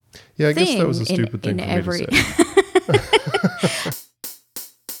Yeah, I thing guess that was a stupid thing in for every. me to say.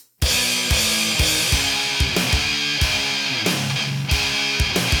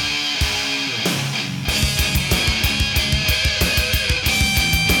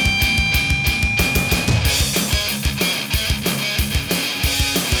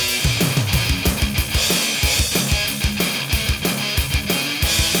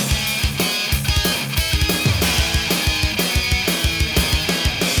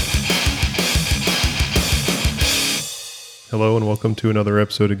 Hello and welcome to another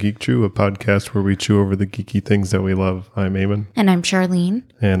episode of Geek Chew, a podcast where we chew over the geeky things that we love. I'm Eamon. And I'm Charlene.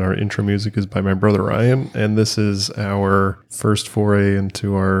 And our intro music is by my brother Ryan. And this is our first foray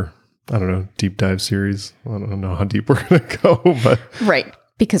into our, deep dive series. I don't know how deep we're going to go, but... Right.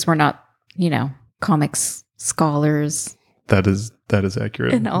 Because we're not, comics scholars. That is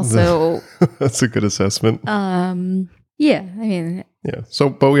accurate. And also... That's a good assessment. Yeah, Yeah. So,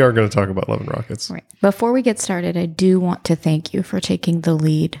 but we are going to talk about Love and Rockets. Right. Before we get started, I do want to thank you for taking the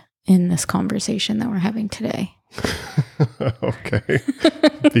lead in this conversation that we're having today. Okay.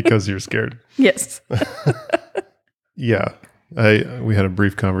 Because you're scared. Yes. Yeah. We had a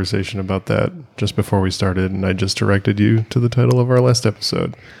brief conversation about that just before we started, and I just directed you to the title of our last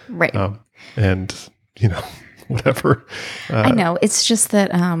episode. Right. And, whatever. I know. It's just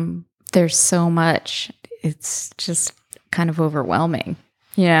that there's so much. It's just kind of overwhelming,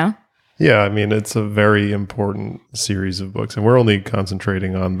 Yeah, it's a very important series of books, and we're only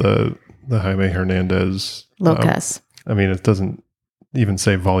concentrating on the Jaime Hernandez Locas. It doesn't even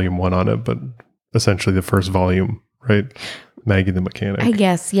say volume 1 on it, but essentially the first volume, right? Maggie the Mechanic. I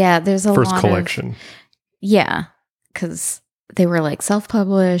guess, yeah. There's a first lot collection. Yeah, because they were like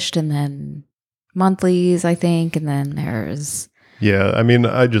self-published, and then monthlies, I think, and then there's. Yeah,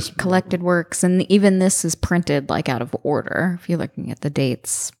 I just... collected works, and even this is printed like out of order, if you're looking at the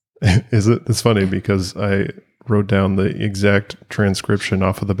dates. Is it? It's funny because I wrote down the exact transcription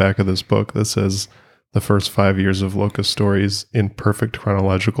off of the back of this book that says the first 5 years of Locas stories in perfect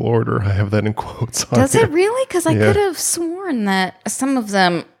chronological order. I have that in quotes on Does here. it really? Because I could have sworn that some of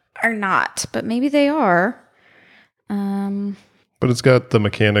them are not, but maybe they are. But it's got the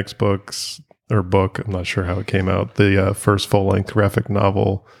mechanics books... or book, I'm not sure how it came out, the first full-length graphic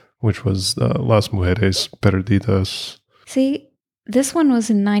novel, which was Las Mujeres Perdidas. See, this one was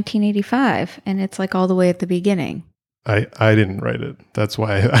in 1985, and it's like all the way at the beginning. I didn't write it. That's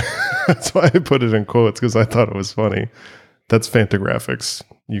why I put it in quotes, because I thought it was funny. That's Fantagraphics.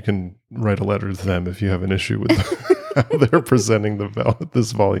 You can write a letter to them if you have an issue with how they're presenting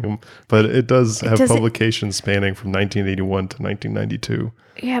this volume. But it does have publications spanning from 1981 to 1992.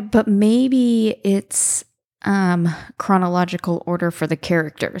 Yeah, but maybe it's chronological order for the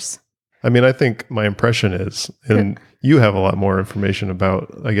characters. I think my impression is, and you have a lot more information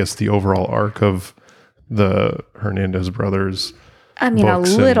about, I guess, the overall arc of the Hernandez brothers. A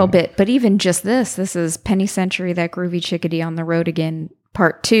little bit, but even just this is Penny Century, That Groovy Chickadee on the Road Again,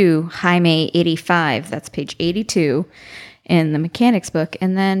 Part 2, Jaime 85. That's page 82 in the mechanics book.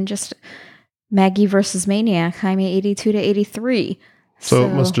 And then just Maggie versus Maniac, Jaime 82 to 83. So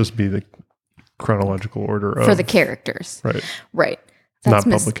it must just be the chronological order for the characters. Right. That's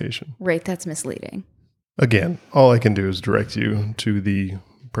not publication. Right. That's misleading. Again, all I can do is direct you to the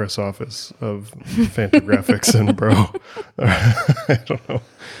press office of Fantagraphics and Bro. I don't know.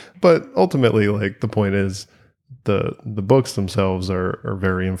 But ultimately, the point is the books themselves are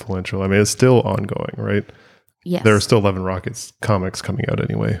very influential. It's still ongoing, right? Yes. There are still 11 Rockets comics coming out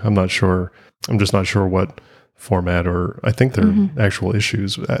anyway. I'm just not sure what format, or I think they're actual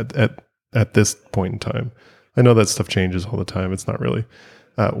issues at this point in time. I know that stuff changes all the time. It's not really.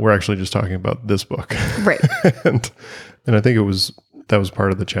 We're actually just talking about this book. Right. and I think that was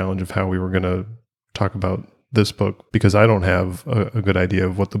part of the challenge of how we were going to talk about this book, because I don't have a good idea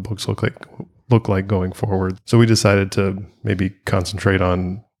of what the books look like going forward. So we decided to maybe concentrate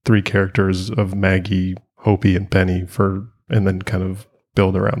on 3 characters of Maggie, Hopi, and Penny and then kind of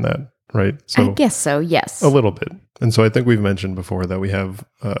build around that, right? So I guess so, yes. A little bit. And so I think we've mentioned before that we have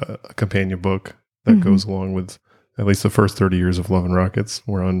a companion book that goes along with at least the first 30 years of Love and Rockets.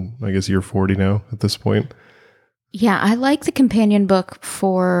 We're on, I guess, year 40 now at this point. Yeah, I like the companion book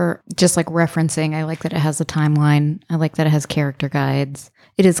for just referencing. I like that it has a timeline. I like that it has character guides.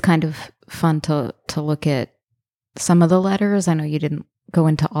 It is kind of fun to look at some of the letters. I know you didn't go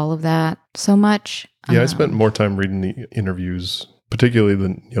into all of that so much. Yeah, I spent more time reading the interviews, particularly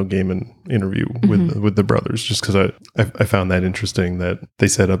the Neil Gaiman interview with the brothers, just because I found that interesting that they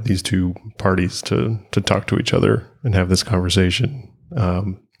set up these 2 parties to talk to each other and have this conversation.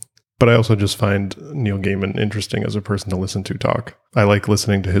 But I also just find Neil Gaiman interesting as a person to listen to talk. I like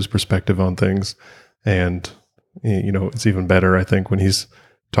listening to his perspective on things. And, it's even better, I think, when he's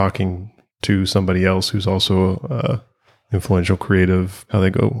talking to somebody else who's also influential creative, how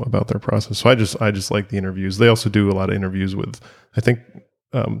they go about their process. So I just like the interviews. They also do a lot of interviews with, I think,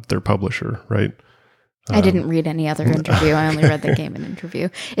 their publisher, right? I didn't read any other interview. I only read the Gaiman interview.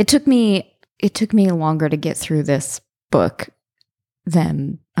 It took me longer to get through this book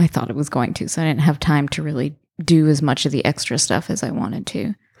than I thought it was going to. So I didn't have time to really do as much of the extra stuff as I wanted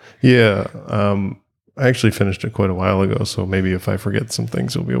to. Yeah. I actually finished it quite a while ago. So maybe if I forget some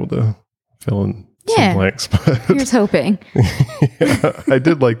things, you'll be able to fill in some blanks. Here's hoping. Yeah, I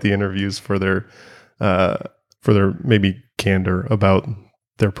did like the interviews for their maybe candor about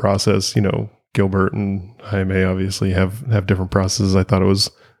their process. Gilbert and Jaime obviously have different processes. I thought it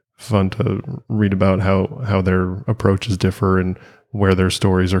was fun to read about how their approaches differ and where their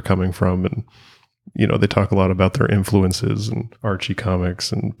stories are coming from. And, they talk a lot about their influences and Archie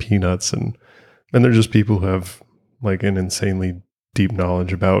comics and Peanuts. And they're just people who have like an insanely deep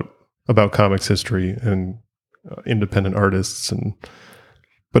knowledge about comics history and independent artists.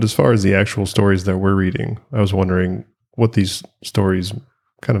 But as far as the actual stories that we're reading, I was wondering what these stories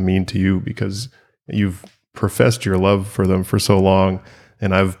kind of mean to you, because you've professed your love for them for so long,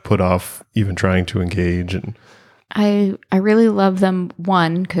 and I've put off even trying to engage. And I really love them,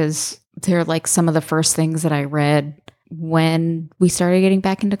 one, because they're like some of the first things that I read when we started getting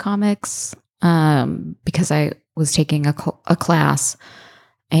back into comics, because I was taking a class,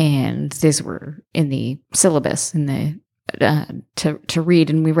 and these were in the syllabus in the to read,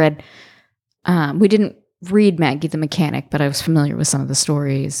 and we read. We didn't read Maggie the Mechanic, but I was familiar with some of the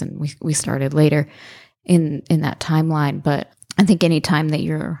stories, and we started later in that timeline. But I think any time that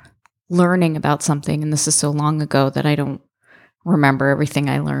you're learning about something, and this is so long ago that I don't remember everything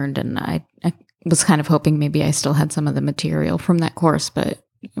I learned, and I was kind of hoping maybe I still had some of the material from that course, but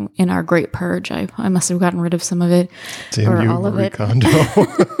in our great purge, I must have gotten rid of some of it. Damn or you, all of Marie it. Kondo.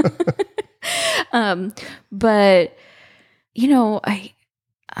 But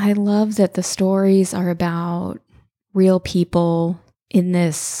I love that the stories are about real people in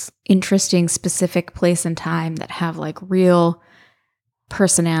this interesting, specific place and time that have like real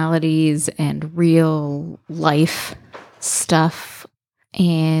personalities and real life stuff.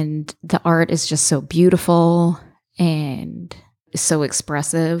 And the art is just so beautiful and so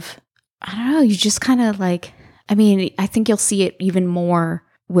expressive. I don't know. You just kind of like, I think you'll see it even more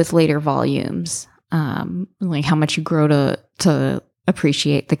with later volumes. Like how much you grow to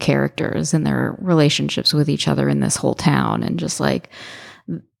appreciate the characters and their relationships with each other in this whole town, and just like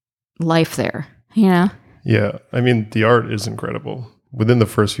life there, Yeah. The art is incredible. Within the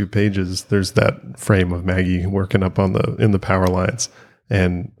first few pages, there's that frame of Maggie working up in the power lines.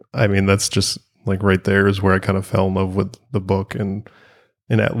 And that's just like right there is where I kind of fell in love with the book, and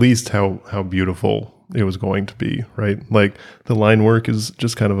at least how beautiful it was going to be, right? Like the line work is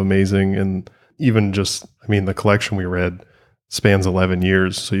just kind of amazing. And even just, the collection we read spans 11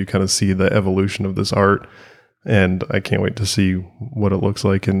 years. So you kind of see the evolution of this art, and I can't wait to see what it looks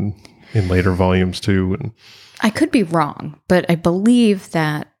like in later volumes too. And I could be wrong, but I believe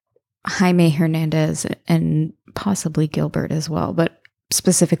that Jaime Hernandez and possibly Gilbert as well, but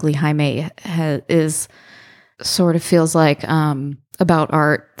specifically Jaime is sort of feels like about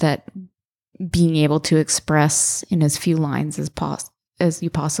art that being able to express in as few lines as you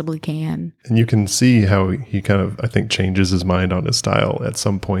possibly can. And you can see how he kind of, I think, changes his mind on his style at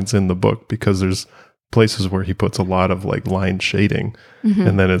some points in the book, because there's places where he puts a lot of like line shading,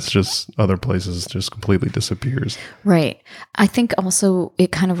 and then it's just other places just completely disappears. Right. I think also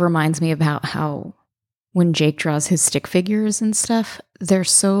it kind of reminds me about how when Jake draws his stick figures and stuff, they're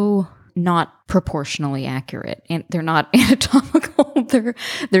so not proportionally accurate, and they're not anatomical.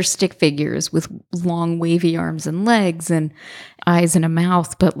 They're stick figures with long wavy arms and legs and eyes and a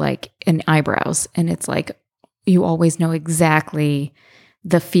mouth, but like and eyebrows. And it's like you always know exactly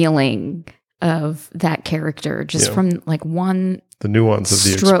the feeling of that character just from like one the nuance of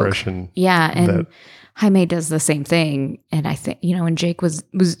the stroke. Expression. Yeah. And Jaime does the same thing. And I think, and Jake was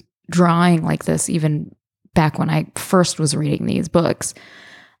drawing like this even back when I first was reading these books.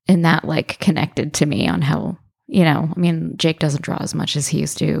 And that like connected to me on how, Jake doesn't draw as much as he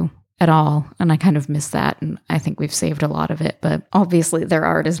used to at all. And I kind of miss that. And I think we've saved a lot of it. But obviously their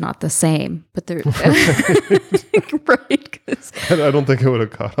art is not the same. But they're right. I don't think it would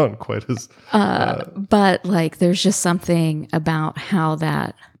have caught on quite as. But like there's just something about how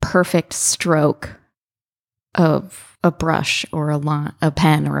that perfect stroke of a brush or a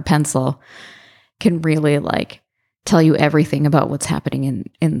pen or a pencil can really like tell you everything about what's happening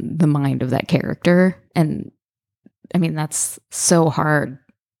in the mind of that character. And I mean, that's so hard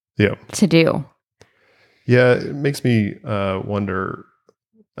to do. Yeah, it makes me wonder.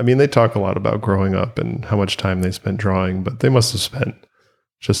 I mean, they talk a lot about growing up and how much time they spent drawing, but they must have spent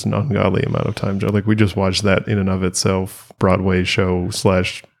just an ungodly amount of time. Like, we just watched that in and of itself Broadway show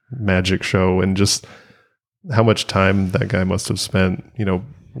 / magic show, and just how much time that guy must have spent,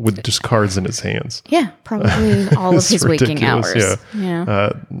 with just cards in his hands. Yeah, probably all of his waking hours.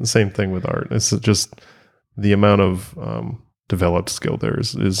 Yeah. Same thing with art. It's just the amount of developed skill there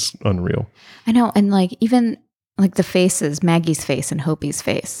is unreal. I know. And like, even like the faces, Maggie's face and Hopi's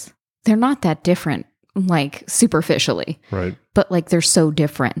face, they're not that different, like superficially. Right. But like, they're so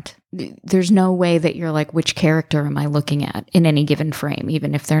different. There's no way that you're like, which character am I looking at in any given frame,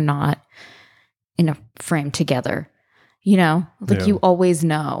 even if they're not in a frame together, you always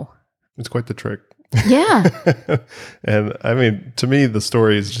know. It's quite the trick. Yeah. And I mean, to me, the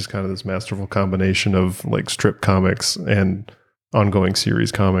story is just kind of this masterful combination of like strip comics and ongoing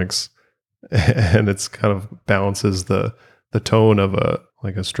series comics. And it's kind of balances the tone of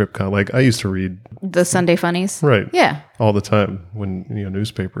a strip comic. Like, I used to read the Sunday Funnies. Right. Yeah. All the time when,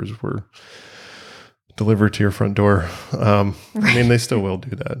 newspapers were delivered to your front door. Right. I mean, they still will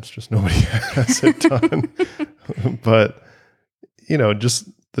do that. It's just nobody has it done. But, just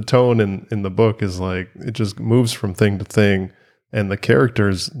the tone in the book is like, it just moves from thing to thing, and the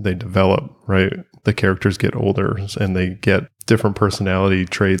characters, they develop, right? The characters get older and they get different personality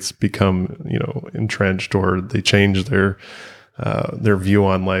traits, become, entrenched, or they change their view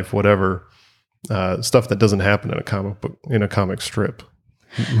on life, whatever, stuff that doesn't happen in a comic book, in a comic strip.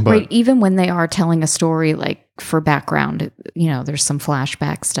 But, right. Even when they are telling a story, like for background, there's some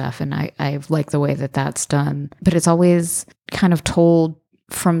flashback stuff, and I like the way that that's done, but it's always kind of told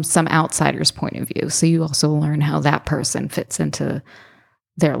from some outsider's point of view. So you also learn how that person fits into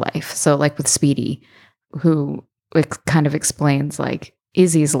their life. So like with Speedy, who kind of explains like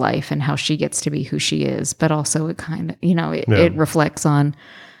Izzy's life and how she gets to be who she is, but also it kind of, it reflects on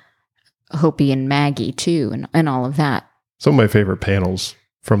Hopi and Maggie too, and all of that. Some of my favorite panels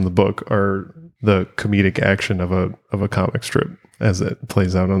from the book are the comedic action of a comic strip as it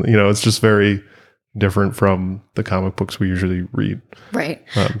plays out on, it's just very different from the comic books we usually read. Right.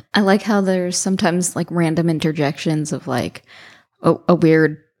 I like how there's sometimes like random interjections of like a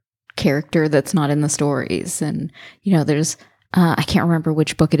weird character that's not in the stories. And, there's, I can't remember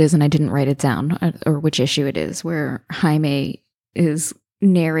which book it is, and I didn't write it down, or which issue it is, where Jaime is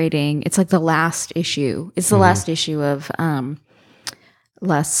narrating. It's like the last issue. It's the last issue of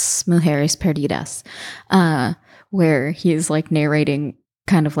Las Mujeres Perdidas, where he's like narrating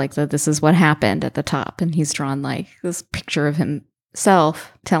kind of like this is what happened at the top, and he's drawn like this picture of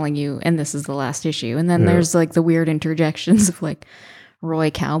himself telling you, and this is the last issue. And then there's like the weird interjections of like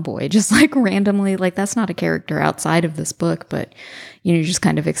Roy Cowboy, just like randomly, like that's not a character outside of this book, but you just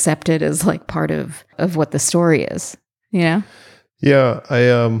kind of accept it as like part of what the story is. Yeah,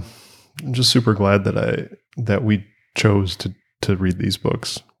 I'm just super glad that we chose to read these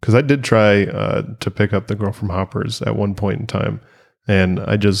books, because I did try to pick up The Girl from Hoppers at one point in time, and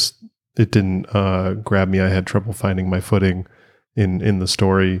it didn't grab me. I had trouble finding my footing in the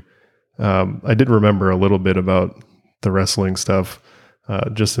story. I did remember a little bit about the wrestling stuff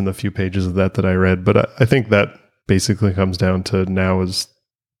just in the few pages of that I read, but I think that basically comes down to now is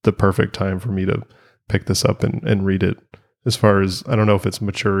the perfect time for me to pick this up and read it. As far as, I don't know if it's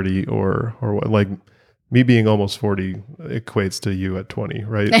maturity or what, like me being almost 40 equates to you at 20,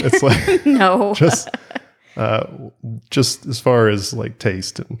 right? It's like, no, just as far as like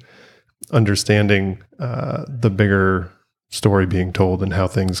taste and understanding the bigger story being told and how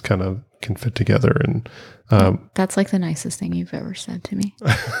things kind of can fit together. And that's like the nicest thing you've ever said to me.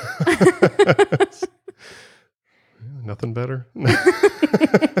 Nothing better.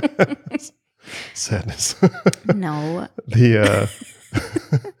 Sadness. No. The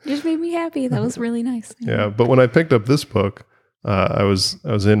just made me happy. That was really nice. Yeah, but when I picked up this book, I was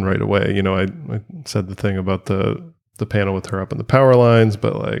in right away. I said the thing about the panel with her up in the power lines,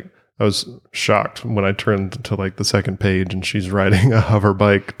 but like I was shocked when I turned to like the second page and she's riding a hover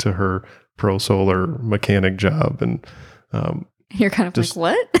bike to her pro solar mechanic job, and you're kind of just,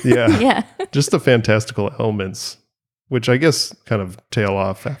 like, what? Yeah, yeah. Just the fantastical elements, which I guess kind of tail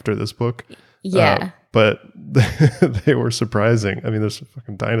off after this book. Yeah. But they were surprising. I mean, there's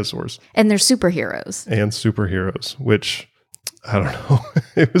fucking dinosaurs. And they're superheroes. Which, I don't know.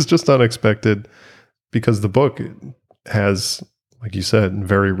 It was just unexpected, because the book has, like you said,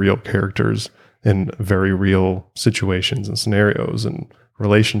 very real characters and very real situations and scenarios and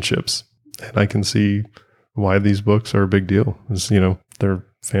relationships. And I can see why these books are a big deal. Is, they're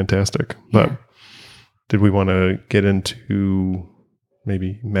fantastic. But Yeah. did we want to get into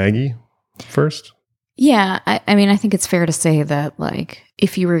maybe Maggie first? Yeah, I mean, I think it's fair to say that, like,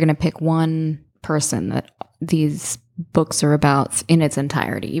 if you were going to pick one person that these books are about in its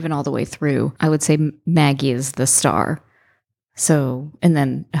entirety, even all the way through, I would say Maggie is the star. So, and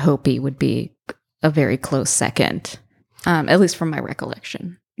then Hopi would be a very close second, at least from my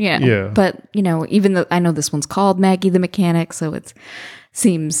recollection. Yeah. But, even though I know this one's called Maggie the Mechanic, so it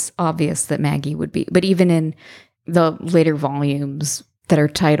seems obvious that Maggie would be. But even in the later volumes that are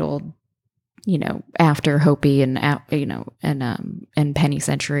titled, after Hopi and Penny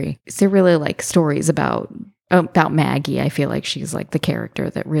Century, they're really like stories about Maggie. I feel like she's like the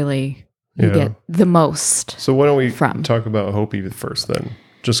character that really you get the most. So why don't we talk about Hopi first then?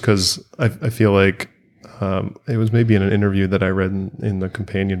 Just because I feel like it was maybe in an interview that I read in the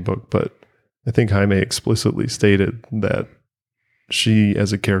companion book, but I think Jaime explicitly stated that she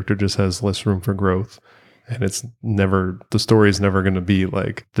as a character just has less room for growth. And the story is never going to be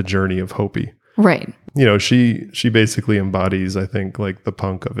like the journey of Hopi. Right. She basically embodies, I think, like the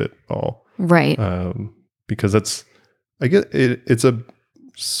punk of it all. Right. Because it's a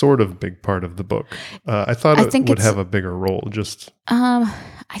sort of big part of the book. I thought it would have a bigger role. Just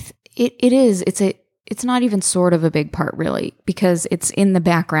it is. It's not even sort of a big part really, because it's in the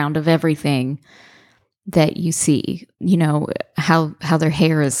background of everything that you see. How their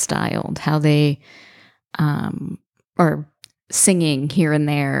hair is styled, how they are singing here and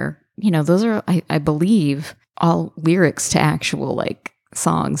there. Those are, I believe, all lyrics to actual like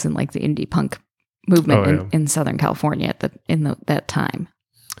songs in like the indie punk movement in Southern California at that time.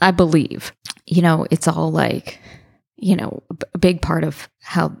 I believe, it's all like, a big part of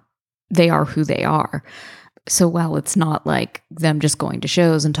how they are who they are. So while it's not like them just going to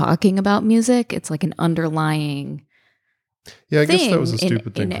shows and talking about music, it's like an underlying I guess that was a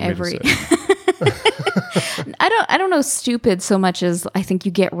stupid thing for me to say. I don't know stupid so much as I think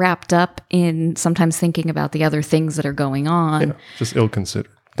you get wrapped up in sometimes thinking about the other things that are going on. Yeah, just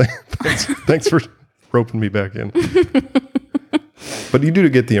ill-considered. Thanks for roping me back in. But you do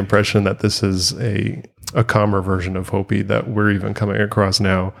get the impression that this is a calmer version of Hopi that we're even coming across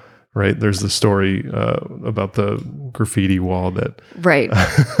now, right? There's the story about the graffiti wall that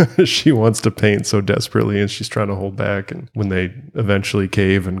she wants to paint so desperately, and she's trying to hold back. And when they eventually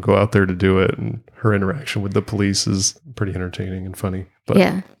cave and go out there to do it, and her interaction with the police is pretty entertaining and funny. But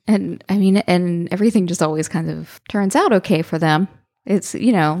yeah, and I mean, and everything just always kind of turns out okay for them. It's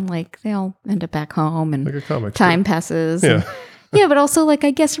like they all end up back home, and like a comic time passes. Yeah. Yeah, but also like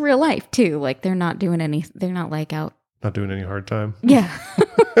I guess real life too. Like they're not doing like out. Not doing any hard time. Yeah.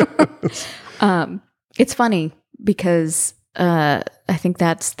 It's funny because I think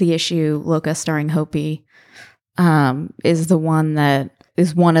that's the issue. Loca starring Hopi is one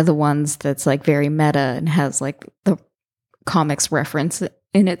of the ones that's like very meta and has like the comics reference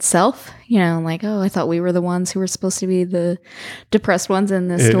in itself. Like, oh, I thought we were the ones who were supposed to be the depressed ones in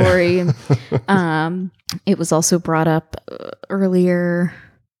this story. It was also brought up earlier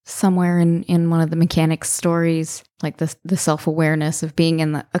somewhere in one of the mechanics stories, like the self-awareness of being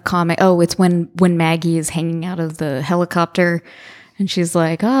in a comic. Oh, it's when Maggie is hanging out of the helicopter and she's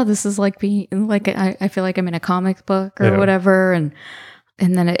like, oh, this is like being like, I feel like I'm in a comic book or whatever. And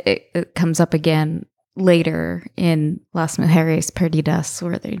then it comes up again later in Las Mujeres Perdidas,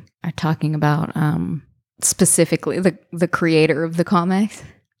 where they are talking about specifically the creator of the comics,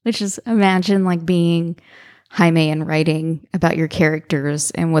 which is imagine like being Jaime and writing about your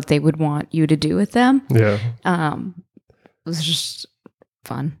characters and what they would want you to do with them. Yeah. It was just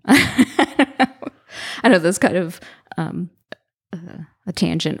fun. I know that's kind of a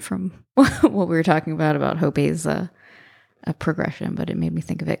tangent from what we were talking about Hopi's a progression, but it made me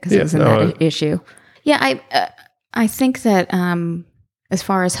think of it because it was in that issue. Yeah, I think that as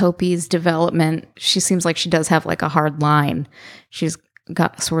far as Hopi's development, she seems like she does have like a hard line. She's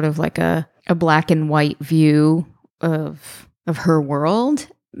got sort of like a black and white view of her world,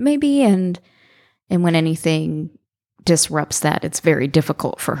 maybe, and when anything disrupts that, it's very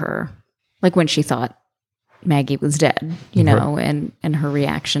difficult for her. Like when she thought Maggie was dead, and her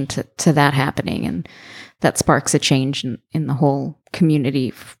reaction to that happening, and that sparks a change in the whole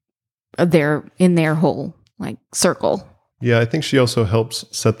community, in their whole like circle. Yeah, I think she also helps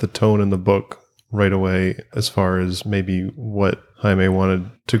set the tone in the book right away as far as maybe what Jaime wanted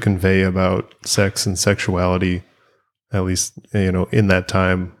to convey about sex and sexuality, at least, in that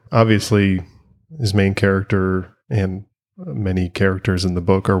time. Obviously, his main character and many characters in the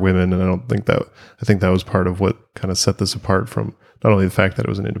book are women, and I think that was part of what kind of set this apart from not only the fact that it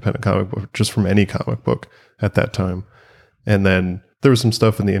was an independent comic book, but just from any comic book at that time. And then there was some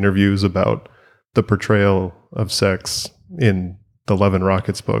stuff in the interviews about the portrayal of sex in the Love and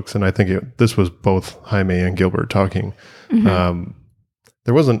Rockets books, and I think this was both Jaime and Gilbert talking.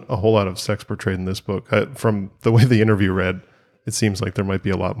 There wasn't a whole lot of sex portrayed in this book. From the way the interview read, it seems like there might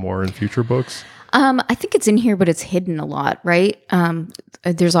be a lot more in future books. I think it's in here, but it's hidden a lot, right?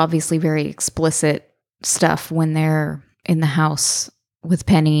 There's obviously very explicit stuff when they're in the house with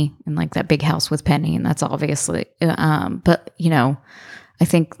Penny, and like that big house with Penny, and that's obviously. But I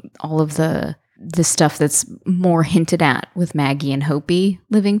think all of the stuff that's more hinted at with Maggie and Hopi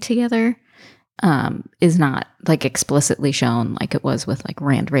living together is not like explicitly shown like it was with like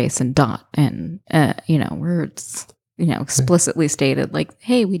Rand Race and Dot, and where it's explicitly stated like,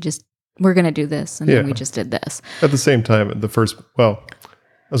 hey, we're going to do this, and then we just did this. At the same time, the first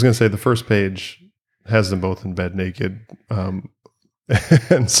page has them both in bed naked, and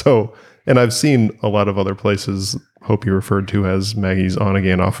I've seen a lot of other places Hopi referred to as Maggie's on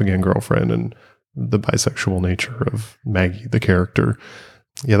again, off again girlfriend, and the bisexual nature of Maggie, the character.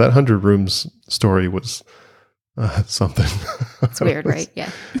 Yeah, that 100 Rooms story was something. It's weird, right? Yeah.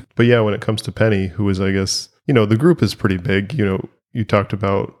 But yeah, when it comes to Penny, who is, I guess, the group is pretty big. You talked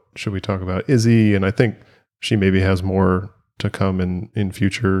about, should we talk about Izzy? And I think she maybe has more to come in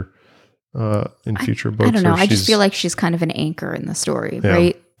future future books. I don't know. I just feel like she's kind of an anchor in the story,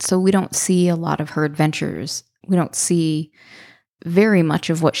 right? So we don't see a lot of her adventures. We don't see very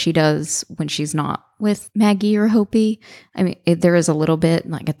much of what she does when she's not with Maggie or Hopi. I mean, there is a little bit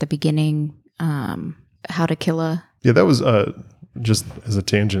like at the beginning, How to Kill a. Yeah, that was just as a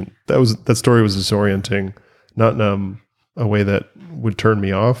tangent. That story was disorienting, not in a way that would turn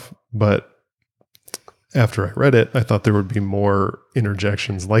me off, but after I read it, I thought there would be more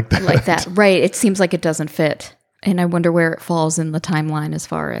interjections like that. Like that, right. It seems like it doesn't fit. And I wonder where it falls in the timeline as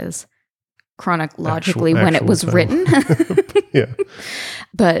far as chronologically when it was written. Yeah.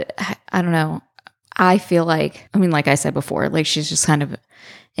 But I don't know. I feel like, like I said before, like she's just kind of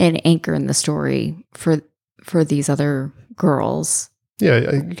an anchor in the story for these other girls. Yeah,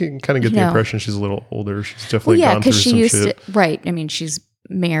 you can kind of get the impression she's a little older. She's definitely gone through some shit. Right. I mean, she's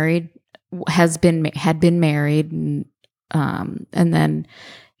married, had been married, and then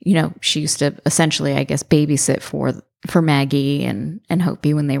she used to essentially, I guess, babysit for Maggie and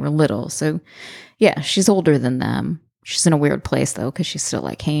Hopi when they were little. So yeah, she's older than them. She's in a weird place though, because she's still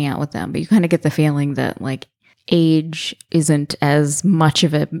like hanging out with them. But you kind of get the feeling that like age isn't as much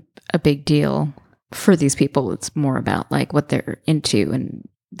of a big deal for these people. It's more about like what they're into and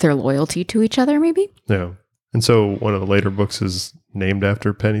their loyalty to each other, maybe. Yeah. And so one of the later books is named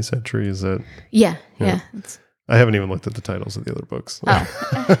after Penny Century. Is that? Yeah. I haven't even looked at the titles of the other books. Oh.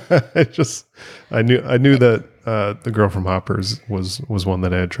 I knew that The Girl from Hoppers was one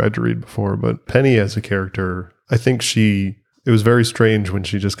that I had tried to read before, but Penny as a character, I think it was very strange when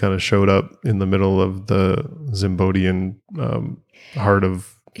she just kind of showed up in the middle of the Zimbodian heart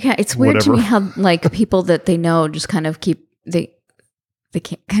of. Yeah, it's weird to me how like people that they know just kind of keep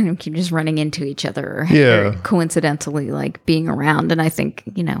just running into each other or coincidentally like being around. And I think,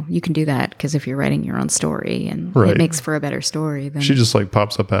 you can do that because if you're writing your own story and it makes for a better story. Then she just like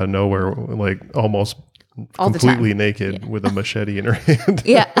pops up out of nowhere, like almost completely naked with a machete in her hand.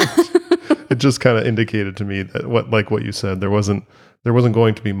 Yeah. It just kind of indicated to me that what you said, there wasn't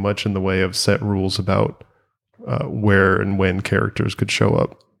going to be much in the way of set rules about where and when characters could show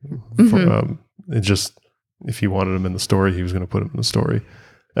up. Mm-hmm. It just, if he wanted him in the story, he was going to put him in the story.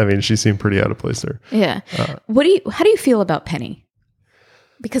 I mean, she seemed pretty out of place there. Yeah. How do you feel about Penny?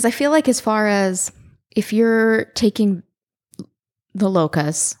 Because I feel like as far as if you're taking the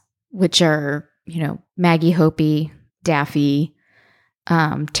locas, which are, Maggie, Hopi, Daffy,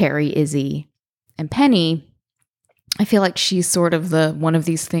 Terry, Izzy, and Penny, I feel like she's sort of one of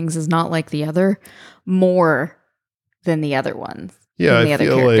these things is not like the other more than the other ones. Yeah, I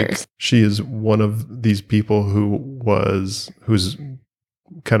feel like she is one of these people who's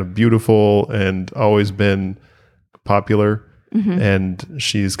kind of beautiful and always been popular. Mm-hmm. And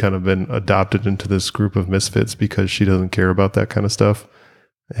she's kind of been adopted into this group of misfits because she doesn't care about that kind of stuff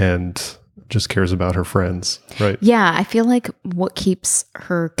and just cares about her friends, right? Yeah, I feel like what keeps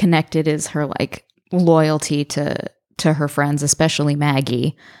her connected is her like loyalty to her friends, especially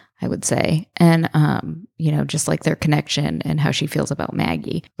Maggie, I would say. And, just like their connection and how she feels about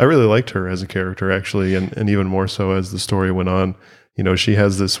Maggie. I really liked her as a character, actually, and even more so as the story went on. she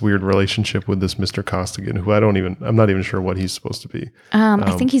has this weird relationship with this Mr. Costigan, who I'm not even sure what he's supposed to be.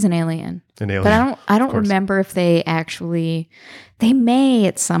 I think he's an alien. An alien. But I don't remember if they may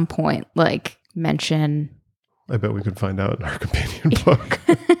at some point like mention. I bet we could find out in our companion book.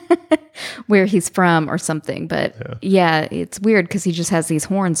 Where he's from or something. But yeah it's weird because he just has these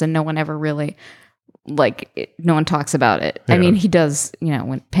horns and no one ever really no one talks about it. I mean, he does,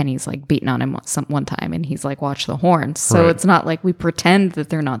 when Penny's like beating on him one time and he's like, watch the horns. So it's not like we pretend that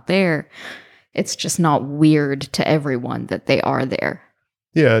they're not there. It's just not weird to everyone that they are there.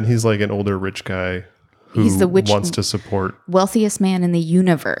 Yeah. And he's like an older rich guy who he's the wants to support. Wealthiest man in the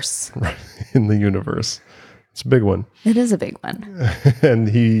universe. Right. In the universe. It's a big one. It is a big one. And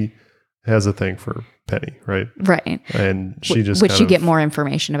he has a thing for Penny, right? Right. And she just which you get more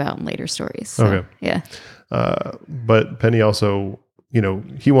information about in later stories. So, okay. Yeah. But Penny also,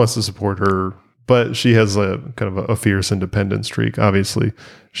 he wants to support her, but she has a kind of a fierce independent streak. Obviously,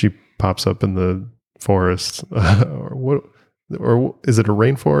 she pops up in the forest, or is it a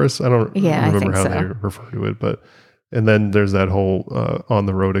rainforest? I don't remember how they refer to it, and then there's that whole on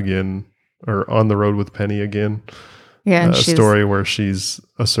the road again, or on the road with Penny again. Yeah, and story where she's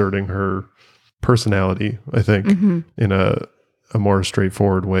asserting her personality, I think, in a more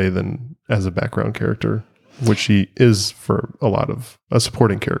straightforward way than as a background character, which she is for a lot of a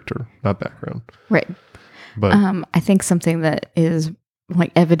supporting character, not background. Right. But I think something that is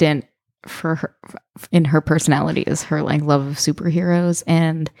like evident for her in her personality is her like love of superheroes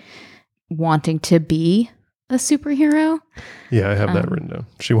and wanting to be a superhero. Yeah, I have that written down.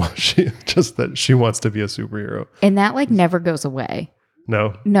 She wants to be a superhero, and that like never goes away.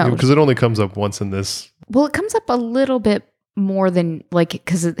 No, because it only comes up once in this. Well, it comes up a little bit more than like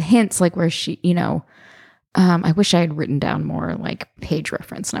because it hints like where she, I wish I had written down more like page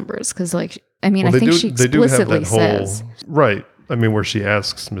reference numbers because I think she explicitly says right. I mean, where she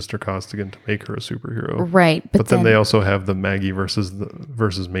asks Mr. Costigan to make her a superhero. Right. But then they also have the Maggie versus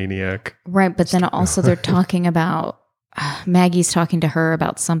Maniac. Right. But then also they're talking about Maggie's talking to her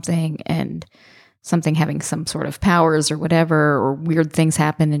about something and something having some sort of powers or whatever, or weird things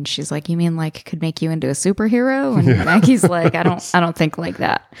happen. And she's like, you mean like could make you into a superhero? And Maggie's like, I don't think like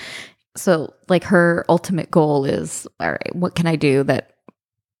that. So like her ultimate goal is, all right, what can I do that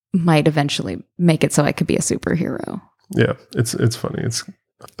might eventually make it so I could be a superhero? Yeah, it's funny.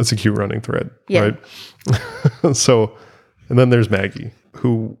 It's a cute running thread, right? So, and then there's Maggie,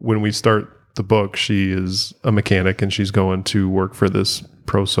 who, when we start the book, she is a mechanic and she's going to work for this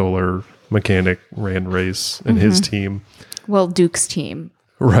Pro Solar mechanic Rand Race and his team. Well, Duke's team.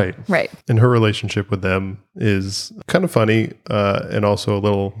 Right. Right. And her relationship with them is kind of funny and also a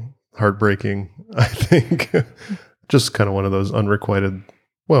little heartbreaking, I think. Just kind of one of those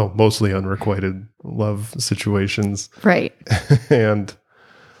mostly unrequited love situations. Right. And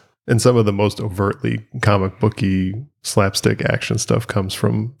some of the most overtly comic booky slapstick action stuff comes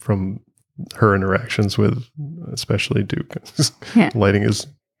from her interactions with especially Duke, lighting his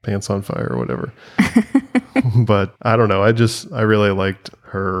pants on fire or whatever. But I don't know. I really liked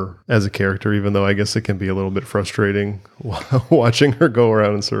her as a character, even though I guess it can be a little bit frustrating watching her go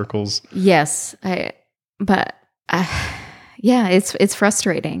around in circles. Yes. Yeah, it's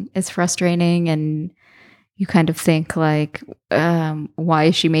frustrating. It's frustrating, and you kind of think like, why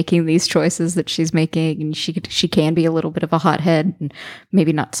is she making these choices that she's making? And she can be a little bit of a hothead, and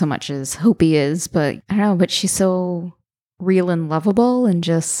maybe not so much as Hopi is, but I don't know. But she's so real and lovable, and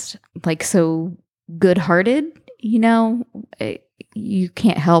just like so good-hearted. You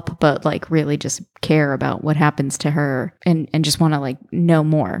can't help but like really just care about what happens to her, and just want to like know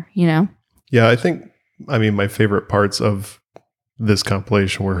more. Yeah, I think. I mean, my favorite parts of this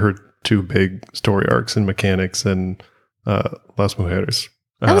compilation were her two big story arcs in Mechanics and Las Mujeres.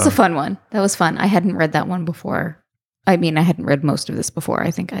 That was a fun one. That was fun. I hadn't read that one before. I mean, I hadn't read most of this before. I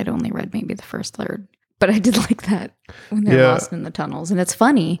think I'd only read maybe the first third. But I did like that when they're lost in the tunnels. And it's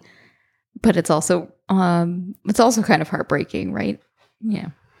funny, but it's also kind of heartbreaking, right? Yeah.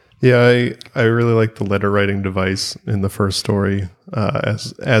 Yeah, I really like the letter writing device in the first story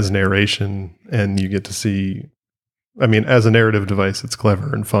as narration, and you get to see. I mean, as a narrative device, it's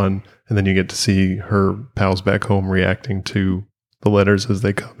clever and fun, and then you get to see her pals back home reacting to the letters as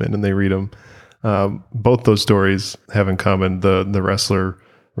they come in and they read them. Both those stories have in common the wrestler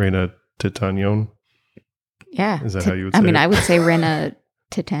Reina Titanian. Yeah, is that how you would say? I mean, I would say Reina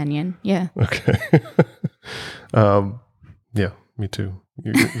Titanian. Yeah. Okay. Yeah, me too.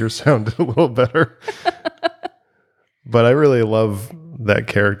 Your sounded a little better. But I really love that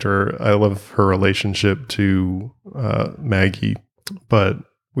character. I love her relationship to Maggie. But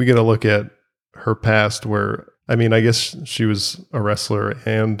we get a look at her past where I mean, I guess she was a wrestler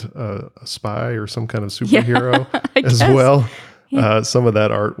and a spy or some kind of superhero as well. Yeah. Some of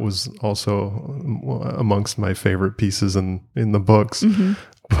that art was also amongst my favorite pieces in the books. Mm-hmm.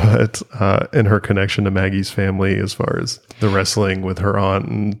 But in her connection to Maggie's family, as far as the wrestling with her aunt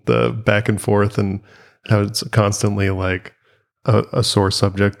and the back and forth, and how it's constantly like a sore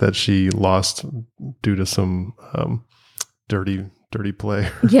subject that she lost due to some dirty play.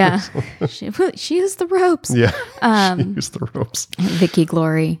 Yeah, she used the ropes. Yeah, she used the ropes. Vicky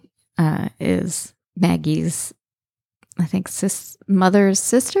Glory is Maggie's, I think, mother's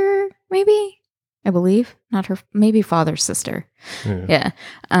sister, maybe. I believe, not her, maybe father's sister. Yeah.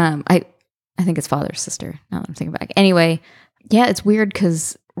 I think it's father's sister. Now that I'm thinking back. Anyway, yeah, it's weird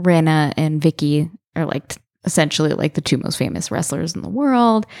because Rena and Vicky are like essentially like the two most famous wrestlers in the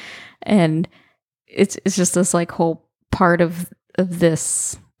world, and it's just this like whole part of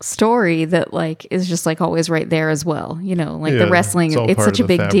this story that like is just like always right there as well. You know, like the wrestling, it's such a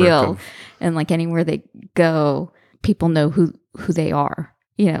big deal, and like anywhere they go, people know who they are.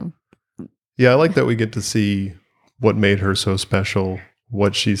 You know. Yeah, I like that we get to see what made her so special,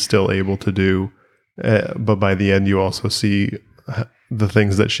 what she's still able to do. But by the end, you also see the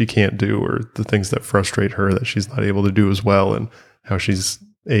things that she can't do, or the things that frustrate her that she's not able to do as well, and how she's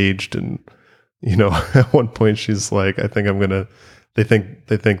aged. And, you know, at one point she's like, I think I'm going to, they think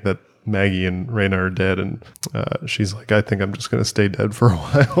that Maggie and Raina are dead. And she's like, I think I'm just going to stay dead for a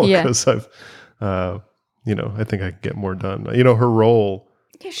while because I've, you know, I think I can get more done. You know, her role.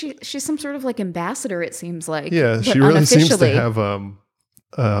 Yeah, she's some sort of like ambassador, it seems like. Yeah, she really seems to have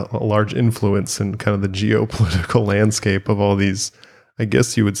a large influence in kind of the geopolitical landscape of all these, I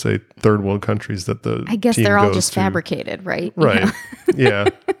guess you would say, third world countries that the I guess team they're all goes just to. Fabricated, right? Right. Yeah.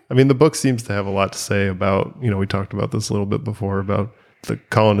 I mean, the book seems to have a lot to say about, you know, we talked about this a little bit before, about the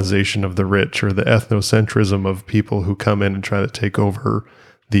colonization of the rich, or the ethnocentrism of people who come in and try to take over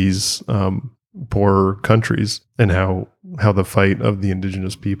these poorer countries, and how the fight of the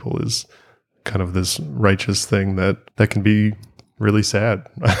indigenous people is kind of this righteous thing that can be really sad.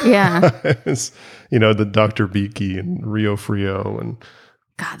 Yeah. It's, you know, the Dr. Beaky and Rio Frio, and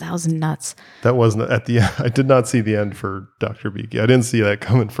God, that was nuts. that wasn't at the end. I did not see the end for Dr. Beaky. I didn't see that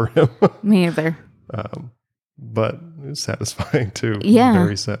coming for him. Me either. But it was satisfying too. Yeah.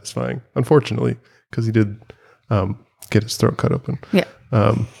 Very satisfying. Unfortunately, because he did get his throat cut open. Yeah.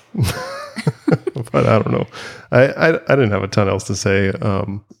 But I don't know. I didn't have a ton else to say.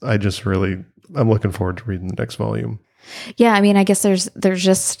 I just I'm looking forward to reading the next volume. Yeah, I mean, I guess there's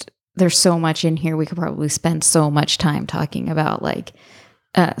so much in here. We could probably spend so much time talking about like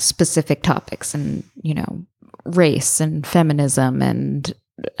specific topics, and, you know, race and feminism and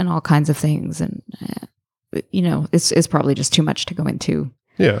all kinds of things, and you know, it's probably just too much to go into.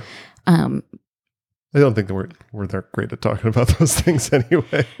 Yeah. I don't think that we're that great at talking about those things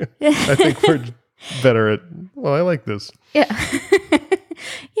anyway. I think we're better at, well, I like this. Yeah.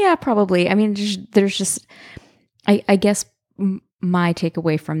 Yeah, probably. I mean, there's just, I guess my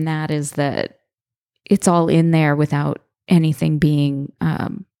takeaway from that is that it's all in there without anything being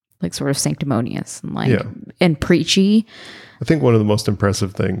like sort of sanctimonious and like and preachy. I think one of the most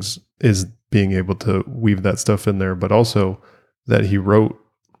impressive things is being able to weave that stuff in there, but also that he wrote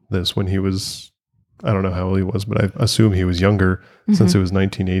this when he was, I don't know how old he was, but I assume he was younger, since it was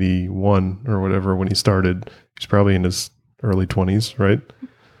 1981 or whatever when he started. He's probably in his early 20s, right?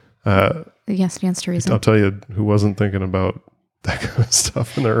 Yes, stands to reason. I'll tell you who wasn't thinking about that kind of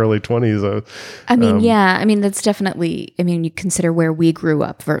stuff in their early 20s. I mean, yeah. I mean, that's definitely, I mean, you consider where we grew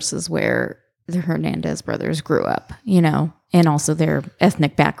up versus where the Hernandez brothers grew up, you know, and also their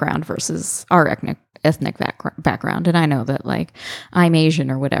ethnic background versus our ethnic background. And I know that, like, I'm Asian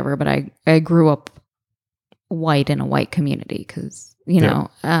or whatever, but I grew up white in a white community because, you know,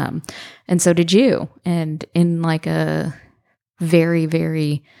 and so did you. And in like a very,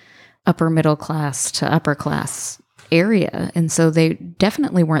 very upper middle class to upper class area. And so they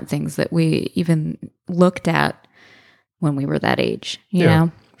definitely weren't things that we even looked at when we were that age, you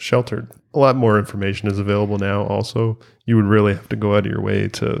know? Sheltered. A lot more information is available now. Also, you would really have to go out of your way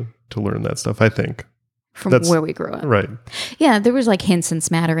to learn that stuff, I think. From where we grew up. Right. Yeah, there was like hints and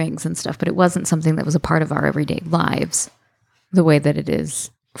smatterings and stuff, but it wasn't something that was a part of our everyday lives the way that it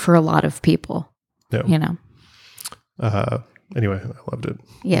is for a lot of people, you know? Anyway, I loved it.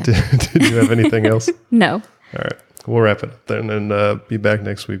 Yeah. Did you have anything else? No. All right. We'll wrap it up then and be back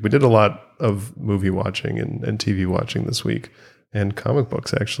next week. We did a lot of movie watching and TV watching this week, and comic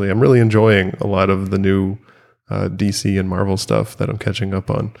books, actually. I'm really enjoying a lot of the new DC and Marvel stuff that I'm catching up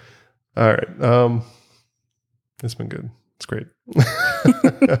on. All right. It's been good. It's great.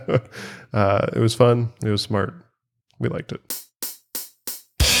 It was fun. It was smart. We liked it.